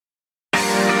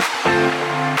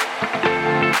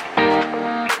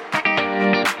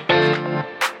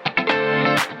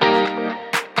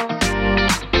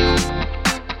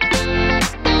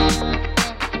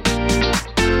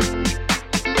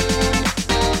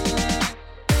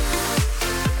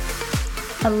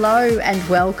Hello and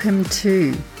welcome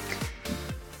to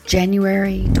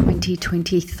January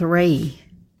 2023.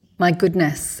 My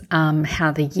goodness,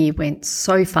 how the year went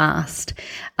so fast.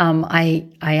 I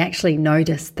actually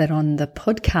noticed that on the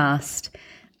podcast,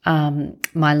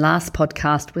 my last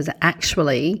podcast was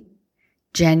actually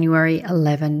January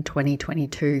 11,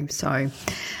 2022. So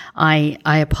I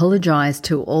apologise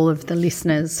to all of the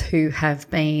listeners who have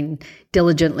been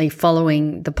diligently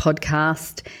following the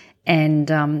podcast and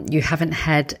you haven't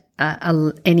had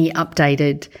any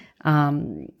updated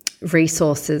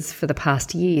resources for the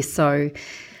past year. So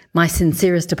my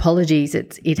sincerest apologies.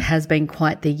 It has been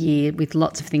quite the year with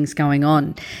lots of things going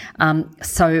on.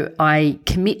 So I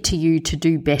commit to you to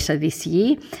do better this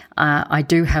year. I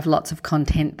do have lots of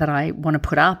content that I want to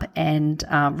put up and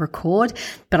record,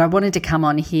 but I wanted to come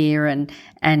on here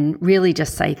and really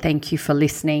just say thank you for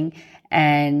listening.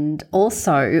 And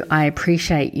also I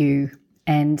appreciate you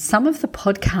and some of the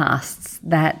podcasts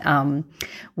that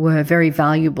were very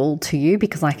valuable to you,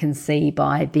 because I can see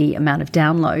by the amount of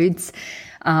downloads.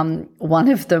 One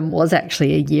of them was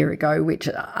actually a year ago, which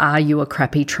Are You a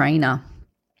Crappy Trainer?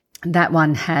 That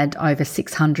one had over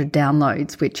 600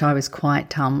 downloads, which I was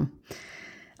quite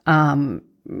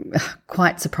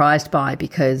surprised by,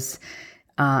 because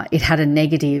it had a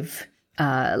negative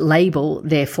label.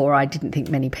 Therefore, I didn't think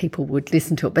many people would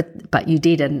listen to it, but you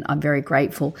did, and I'm very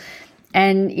grateful.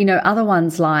 And, you know, other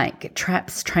ones like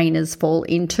Traps Trainers Fall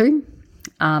Into.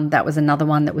 That was another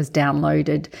one that was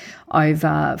downloaded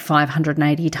over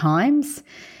 580 times.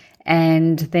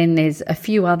 And then there's a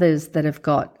few others that have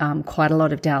got quite a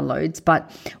lot of downloads. But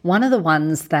one of the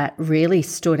ones that really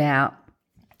stood out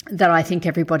that I think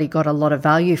everybody got a lot of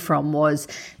value from was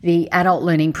the Adult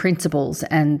Learning Principles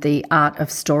and the Art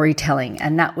of Storytelling.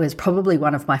 And that was probably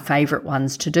one of my favourite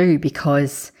ones to do,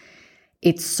 because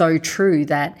it's so true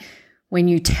that when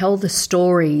you tell the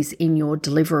stories in your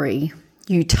delivery,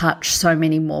 you touch so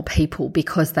many more people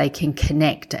because they can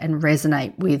connect and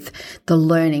resonate with the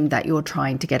learning that you're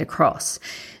trying to get across.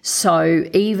 So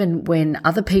even when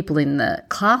other people in the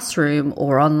classroom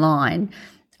or online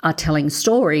are telling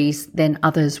stories, then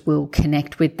others will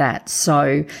connect with that.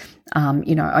 So,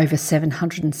 over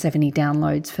 770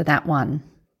 downloads for that one.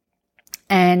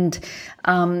 And,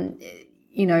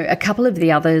 a couple of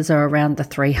the others are around the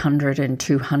 300 and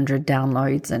 200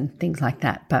 downloads and things like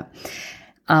that. But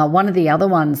one of the other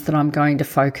ones that I'm going to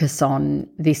focus on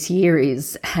this year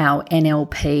is how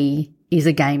NLP is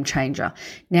a game changer.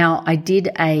 Now, I did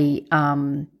a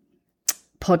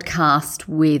podcast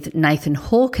with Nathan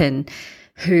Hawken,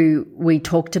 who we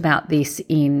talked about this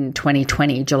in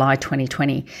 2020, July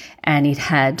 2020, and it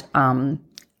had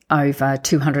over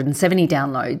 270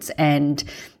 downloads. And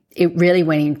it really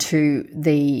went into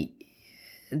the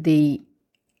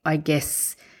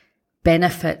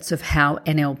benefits of how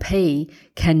NLP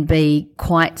can be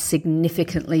quite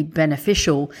significantly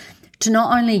beneficial to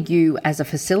not only you as a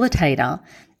facilitator,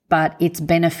 but it's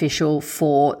beneficial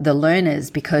for the learners,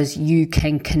 because you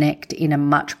can connect in a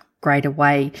much greater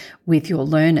way with your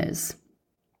learners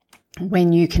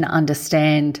when you can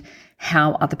understand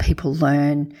how other people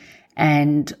learn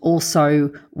and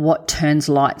also what turns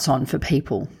lights on for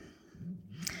people.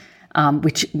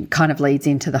 Which kind of leads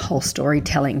into the whole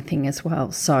storytelling thing as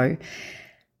well. So,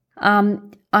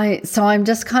 I'm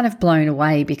just kind of blown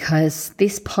away, because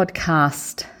this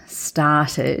podcast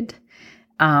started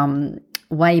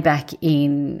way back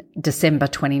in December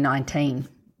 2019.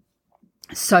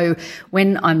 So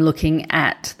when I'm looking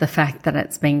at the fact that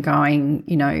it's been going,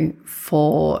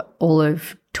 for all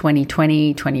of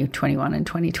 2020, 2021 and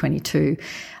 2022,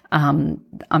 I'm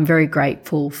very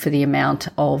grateful for the amount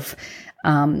of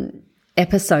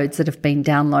episodes that have been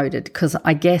downloaded, because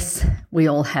I guess we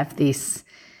all have this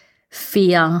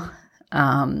fear,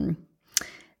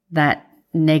 that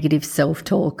negative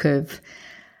self-talk of,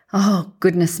 oh,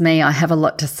 goodness me, I have a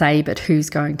lot to say, but who's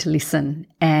going to listen?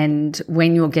 And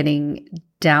when you're getting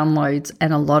downloads,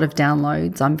 and a lot of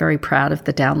downloads, I'm very proud of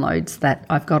the downloads that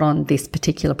I've got on this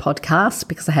particular podcast,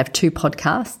 because I have two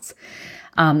podcasts.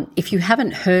 If you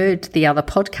haven't heard the other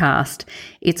podcast,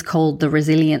 it's called The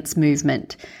Resilience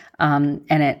Movement, and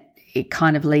it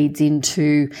kind of leads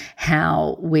into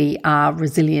how we are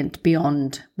resilient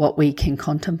beyond what we can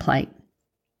contemplate.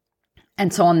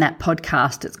 And so on that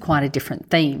podcast, it's quite a different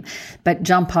theme. But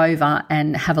jump over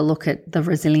and have a look at The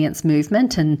Resilience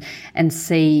Movement and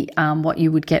see what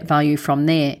you would get value from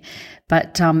there.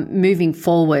 But moving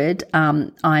forward,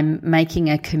 I'm making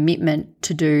a commitment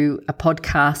to do a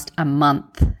podcast a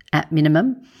month at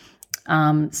minimum,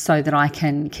 so that I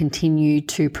can continue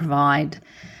to provide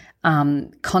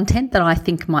content that I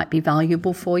think might be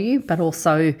valuable for you, but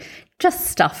also just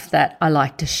stuff that I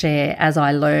like to share as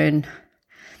I learn.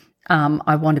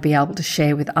 I want to be able to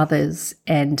share with others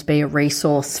and be a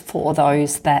resource for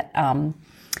those that,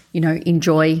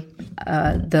 enjoy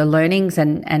the learnings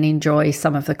and enjoy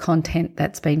some of the content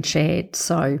that's been shared.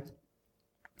 So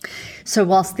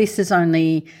whilst this is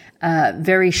only a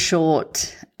very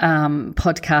short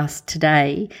podcast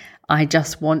today, I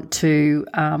just want to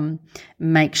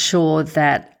make sure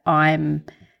that I'm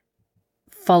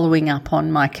following up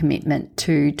on my commitment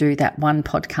to do that one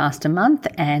podcast a month,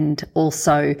 and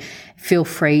also feel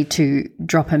free to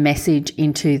drop a message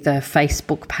into the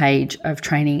Facebook page of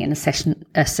Training and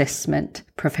Assessment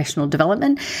Professional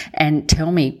Development and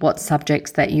tell me what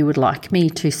subjects that you would like me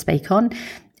to speak on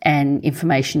and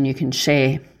information you can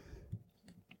share.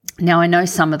 Now, I know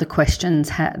some of the questions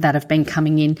that have been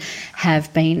coming in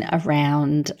have been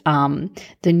around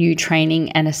the new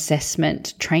training and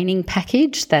assessment training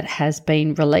package that has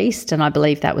been released, and I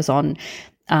believe that was on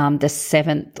the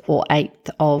 7th or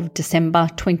 8th of December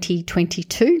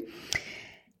 2022.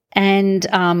 And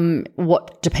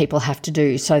what do people have to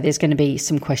do? So there's going to be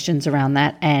some questions around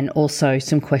that, and also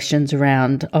some questions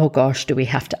around, oh gosh, do we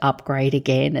have to upgrade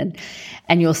again?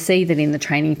 And you'll see that in the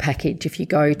training package, if you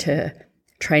go to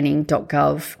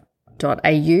training.gov.au,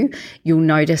 you'll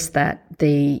notice that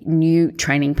the new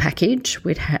training package,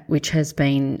 which has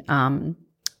been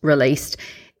released,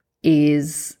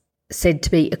 is said to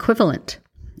be equivalent.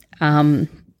 I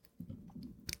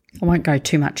won't go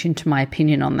too much into my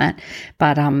opinion on that,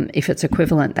 but if it's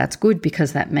equivalent, that's good,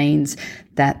 because that means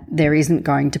that there isn't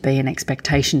going to be an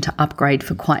expectation to upgrade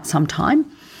for quite some time.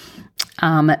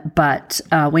 But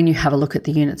when you have a look at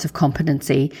the units of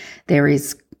competency, there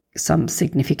is some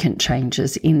significant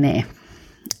changes in there.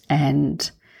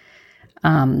 And,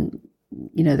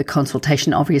 the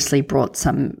consultation obviously brought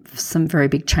some very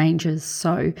big changes.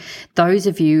 So those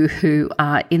of you who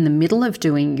are in the middle of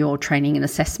doing your training and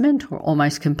assessment or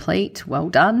almost complete, well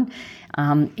done.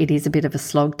 It is a bit of a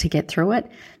slog to get through it.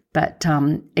 But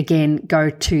again, go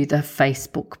to the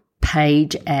Facebook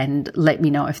page and let me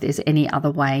know if there's any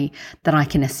other way that I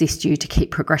can assist you to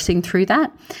keep progressing through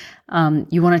that.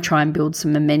 You want to try and build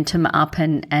some momentum up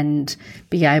and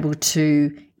be able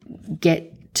to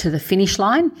get to the finish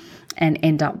line and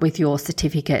end up with your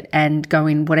certificate and go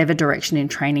in whatever direction in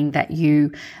training that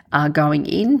you are going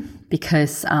in,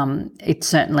 because it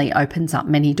certainly opens up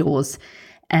many doors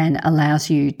and allows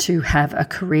you to have a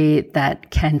career that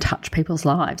can touch people's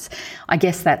lives. I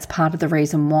guess that's part of the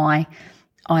reason why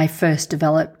I first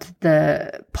developed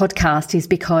the podcast, is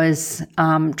because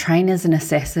trainers and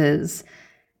assessors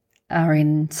are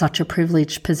in such a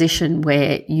privileged position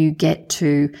where you get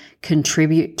to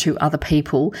contribute to other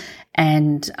people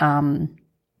and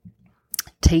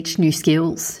teach new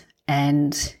skills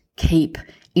and keep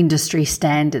industry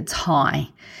standards high.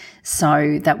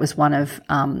 So that was one of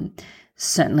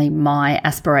certainly my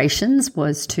aspirations,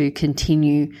 was to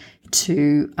continue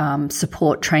to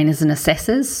support trainers and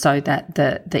assessors so that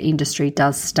the industry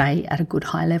does stay at a good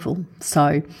high level.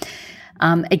 So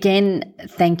again,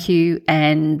 thank you,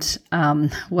 and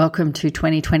welcome to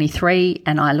 2023.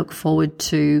 And I look forward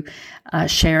to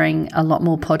sharing a lot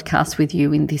more podcasts with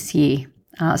you in this year,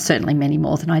 certainly many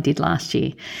more than I did last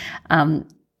year.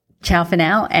 Ciao for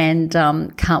now, and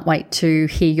can't wait to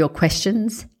hear your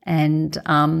questions and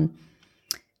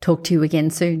talk to you again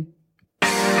soon.